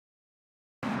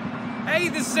Hey,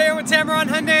 this is Aaron with Tameron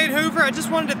Hyundai at Hoover. I just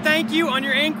wanted to thank you on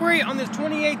your inquiry on this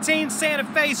 2018 Santa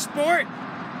Fe Sport.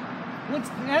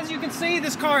 As you can see,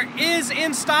 this car is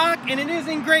in stock and it is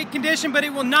in great condition, but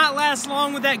it will not last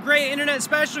long with that great internet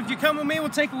special. If you come with me, we'll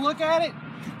take a look at it.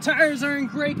 Tires are in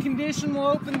great condition. We'll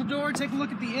open the door, take a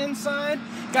look at the inside.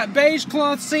 Got beige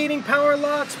cloth seating, power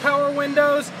locks, power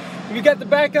windows. You got the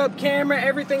backup camera,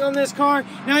 everything on this car.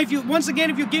 Now, if you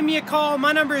give me a call,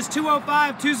 my number is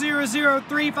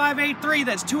 205-200-3583.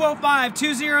 That's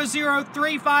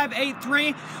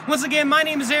 205-200-3583. Once again, my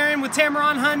name is Aaron with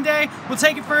Tameron Hyundai. We'll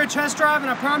take it for a test drive,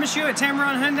 and I promise you at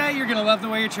Tameron Hyundai, you're gonna love the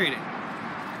way you're treated.